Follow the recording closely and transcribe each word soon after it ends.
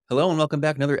Hello and welcome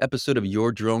back. Another episode of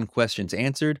Your Drone Questions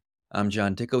Answered. I'm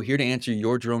John Dicko here to answer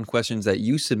your drone questions that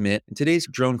you submit. And today's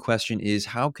drone question is,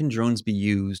 how can drones be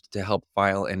used to help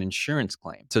file an insurance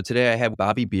claim? So today I have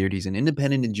Bobby Beard. He's an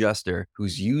independent adjuster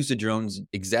who's used the drones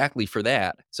exactly for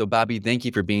that. So Bobby, thank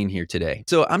you for being here today.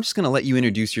 So I'm just going to let you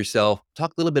introduce yourself,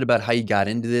 talk a little bit about how you got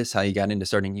into this, how you got into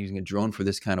starting using a drone for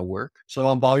this kind of work. So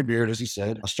I'm Bobby Beard, as he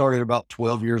said. I started about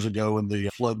 12 years ago in the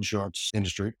flood insurance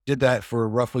industry. Did that for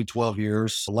roughly 12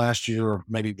 years. Last year, or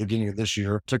maybe beginning of this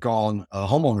year, took on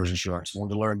homeowners insurance.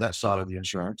 Wanted to learn that side of the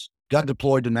insurance. Got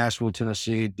deployed to Nashville,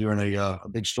 Tennessee during a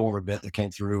big storm event that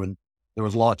came through, and there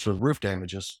was lots of roof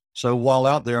damages. So while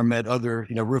out there, I met other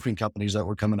roofing companies that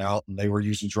were coming out, and they were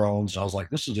using drones. I was like,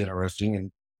 this is interesting.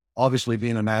 And obviously,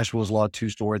 being in Nashville is a lot of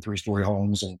 2-story, 3-story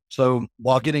homes. And so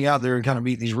while getting out there and kind of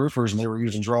meeting these roofers, and they were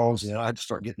using drones, I had to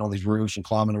start getting on these roofs and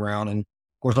climbing around. And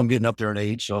of course, I'm getting up there in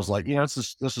age. So I was like, this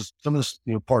is some of this,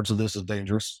 parts of this is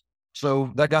dangerous.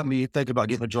 So that got me thinking about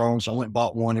getting a drone. So I went and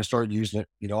bought one and started using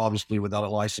it, obviously without a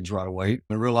license right away,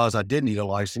 and realized I did need a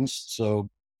license. So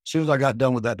as soon as I got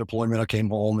done with that deployment, I came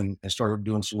home and started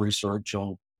doing some research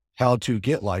on how to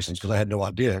get licensed, because I had no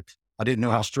idea. I didn't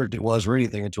know how strict it was or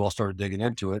anything until I started digging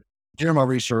into it. During my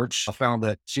research, I found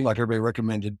that it seemed like everybody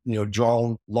recommended,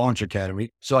 Drone Launch Academy.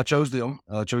 So I chose them,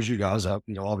 chose you guys out,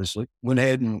 obviously. Went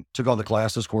ahead and took all the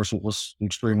classes. Of course, it was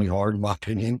extremely hard, in my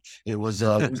opinion. It was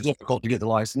difficult to get the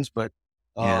license, but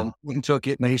Yeah. went and took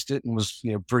it, maced it, and was,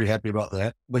 pretty happy about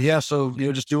that. But yeah, so,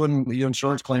 just doing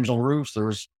insurance claims on roofs, there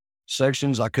was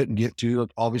sections I couldn't get to,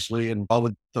 obviously, and I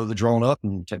would throw the drone up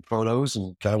and take photos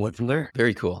and kind of went from there.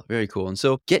 Very cool. Very cool. And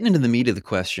so getting into the meat of the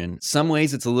question, some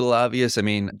ways it's a little obvious. I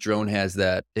mean, drone has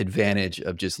that advantage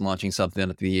of just launching something up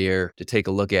in the air to take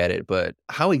a look at it. But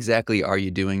how exactly are you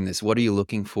doing this? What are you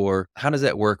looking for? How does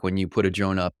that work when you put a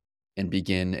drone up and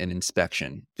begin an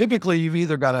inspection? Typically, you've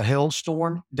either got a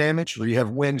hailstorm damage or you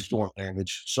have windstorm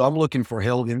damage. So I'm looking for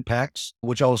hail impacts,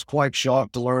 which I was quite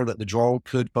shocked to learn that the drone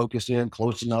could focus in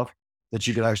close enough that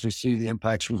you could actually see the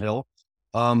impacts from hail.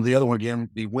 The other one, again,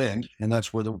 would be wind, and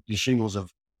that's where the shingles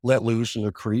have let loose and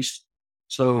they're creased.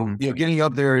 So, Mhm. getting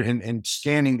up there and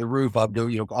scanning the roof, I'd go,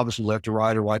 obviously left to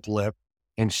right or right to left,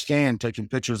 and scan, taking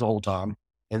pictures the whole time.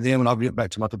 And then when I get back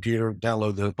to my computer,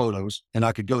 download the photos, and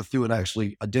I could go through and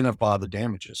actually identify the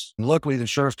damages. And luckily, the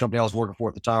insurance company I was working for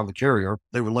at the time, the carrier,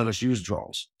 they would let us use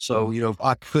drones. So, if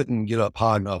I couldn't get up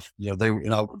high enough, I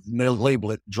would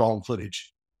label it drone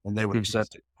footage, and they would Mhm.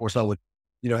 accept it. Of course, I would,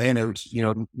 annotate,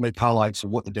 make highlights of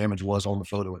what the damage was on the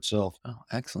photo itself. Oh,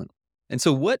 excellent. And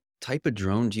so what type of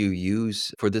drone do you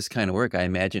use for this kind of work? I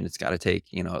imagine it's got to take,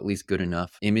 at least good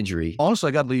enough imagery. Honestly,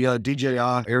 I got the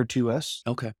DJI Air 2S.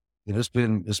 Okay. And it's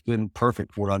been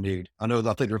perfect for what I need. I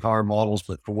think they're higher models,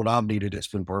 but for what I've needed, it's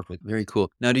been perfect. Very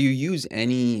cool. Now, do you use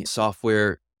any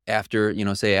software after,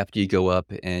 say after you go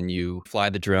up and you fly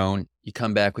the drone, you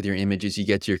come back with your images, you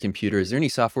get to your computer. Is there any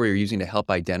software you're using to help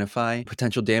identify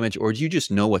potential damage, or do you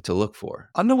just know what to look for?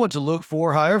 I know what to look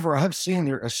for. However, I have seen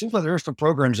it seems like there are some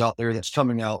programs out there that's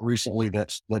coming out recently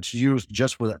that's used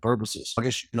just for that purposes. I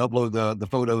guess you can upload the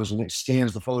photos and it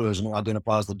scans the photos and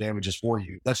identifies the damages for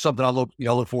you. That's something I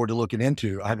look forward to looking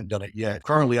into. I haven't done it yet.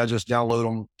 Currently, I just download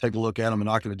them, take a look at them, and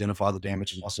I can identify the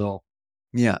damages myself.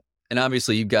 Yeah. And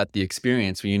obviously, you've got the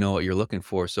experience where you know what you're looking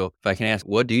for. So, if I can ask,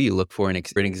 what do you look for in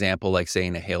an example, like say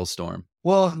in a hailstorm?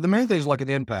 Well, the main thing is like an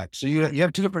impact. So you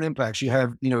have two different impacts. You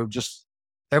have, just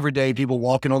everyday people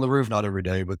walking on the roof, not every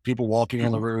day, but people walking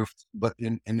on the Mhm. roof. But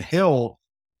in hill,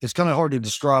 it's kind of hard to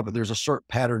describe, but there's a certain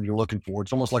pattern you're looking for.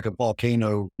 It's almost like a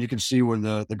volcano. You can see where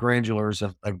the granulars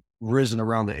have risen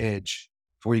around the edge,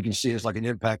 where you can see it's like an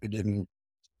impact. It didn't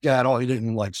get at all. It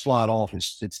didn't like slide off.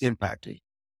 It's impacting.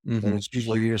 And Mhm. it's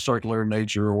usually a circular in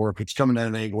nature, or if it's coming at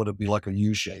an angle, it'll be like a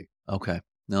U shape. Okay.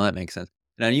 No, that makes sense.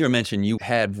 Now, you mentioned you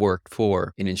had worked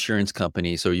for an insurance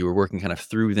company, so you were working kind of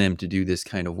through them to do this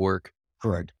kind of work.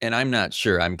 Correct. And I'm not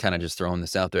sure, I'm kind of just throwing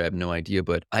this out there, I have no idea,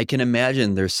 but I can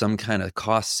imagine there's some kind of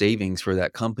cost savings for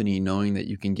that company knowing that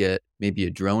you can get maybe a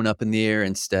drone up in the air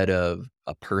instead of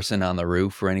a person on the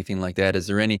roof or anything like that. Is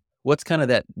there what's kind of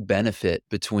that benefit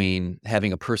between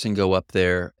having a person go up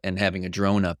there and having a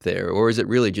drone up there? Or is it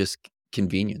really just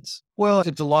convenience? Well,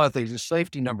 it's a lot of things. It's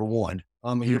safety, number one.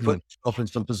 You're Mhm. putting yourself in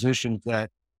some positions that,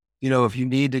 if you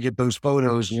need to get those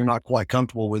photos and you're not quite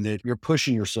comfortable with it, you're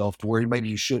pushing yourself to where maybe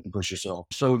you shouldn't push yourself.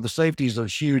 So the safety is a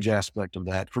huge aspect of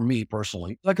that for me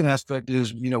personally. Second aspect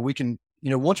is, we can,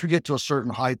 once we get to a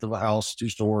certain height of a house,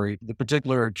 2-story, the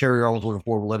particular carrier I was looking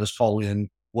for will let us call in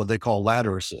what they call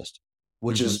ladder assist,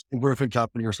 which Mhm. is a roofing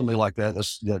company or something like that.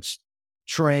 That's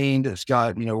trained. It's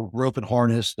got, rope and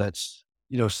harness that's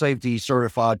safety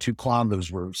certified to climb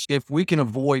those roofs. If we can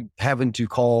avoid having to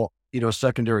call, a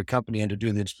secondary company in to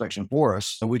do the inspection for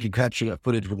us, and we can capture that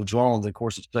footage with a drone, then of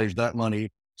course it saves that money,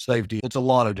 safety. It's a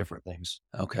lot of different things.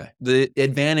 Okay. The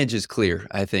advantage is clear,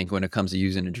 I think, when it comes to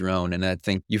using a drone. And I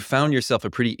think you found yourself a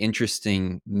pretty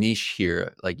interesting niche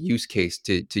here, like use case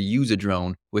to use a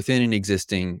drone within an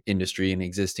existing industry, an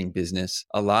existing business.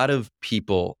 A lot of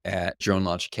people at Drone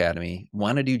Launch Academy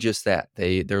want to do just that.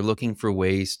 They're looking for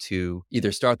ways to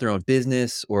either start their own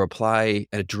business or apply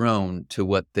a drone to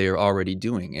what they're already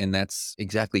doing. And that's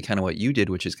exactly kind of what you did,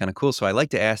 which is kind of cool. So I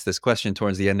like to ask this question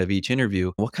towards the end of each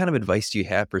interview. What kind of advice do you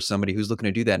have for somebody who's looking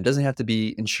to do that? It doesn't have to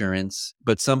be insurance,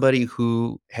 but somebody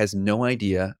who has no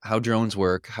idea how drones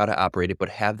work, how to operate it, but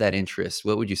have that interest.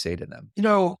 What would you say to them?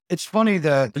 It's funny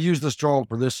that I use this drone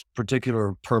for this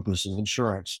particular purpose of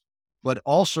insurance, but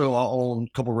also I own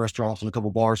a couple restaurants and a couple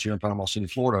bars here in Panama City,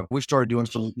 Florida. We started doing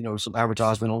some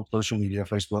advertisement on social media,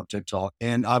 Facebook, TikTok,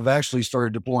 and I've actually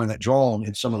started deploying that drone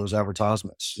in some of those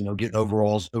advertisements, getting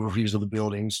overviews of the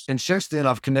buildings. And since then,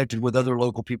 I've connected with other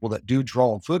local people that do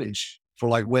drone footage for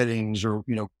like weddings or,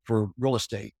 for real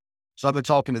estate. So I've been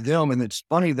talking to them, and it's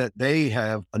funny that they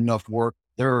have enough work.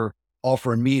 They're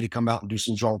offering me to come out and do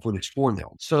some drone footage for them.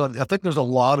 So I think there's a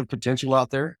lot of potential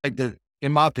out there. Like that,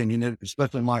 in my opinion,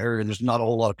 especially in my area, there's not a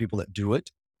whole lot of people that do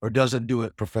it or doesn't do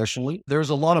it professionally.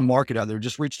 There's a lot of market out there.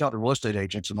 Just reaching out to real estate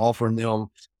agents and offering them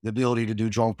the ability to do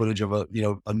drone footage of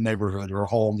a neighborhood or a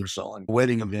home they're selling,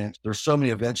 wedding events. There's so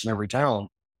many events in every town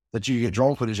that you get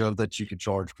drone footage of that you can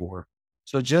charge for.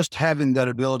 So just having that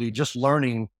ability, just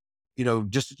learning,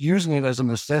 just using it as a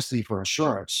necessity for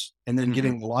insurance and then Mhm.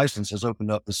 getting the license has opened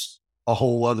up a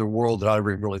whole other world that I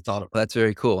never really thought about. That's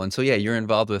very cool. And so, yeah, you're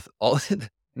involved with all,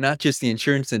 not just the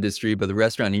insurance industry, but the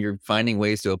restaurant, and you're finding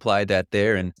ways to apply that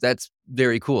there. And that's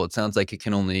very cool. It sounds like it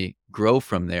can only grow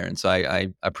from there. And so I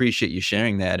appreciate you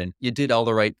sharing that. And you did all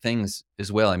the right things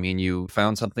as well. I mean, you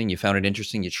found something, you found it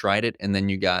interesting, you tried it, and then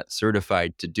you got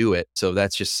certified to do it. So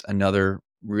that's just another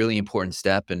really important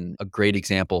step and a great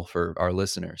example for our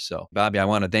listeners. So, Bobby, I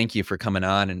want to thank you for coming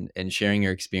on and sharing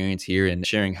your experience here and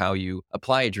sharing how you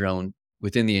apply a drone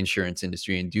within the insurance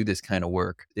industry and do this kind of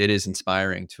work. It is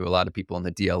inspiring to a lot of people in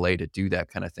the DLA to do that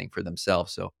kind of thing for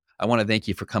themselves. So I want to thank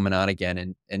you for coming on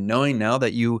again and knowing now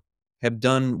that you have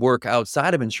done work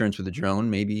outside of insurance with a drone.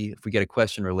 Maybe if we get a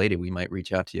question related, we might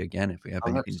reach out to you again if we have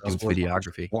All right. anything to do Sounds with worthwhile.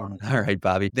 videography. All right,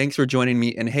 Bobby. Thanks for joining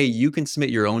me. And hey, you can submit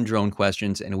your own drone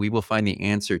questions and we will find the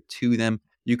answer to them.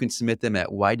 You can submit them at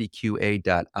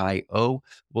ydqa.io.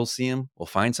 We'll see them. We'll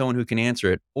find someone who can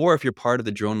answer it. Or if you're part of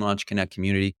the Drone Launch Connect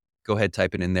community, go ahead,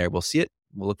 type it in there. We'll see it.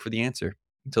 We'll look for the answer.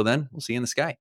 Until then, we'll see you in the sky.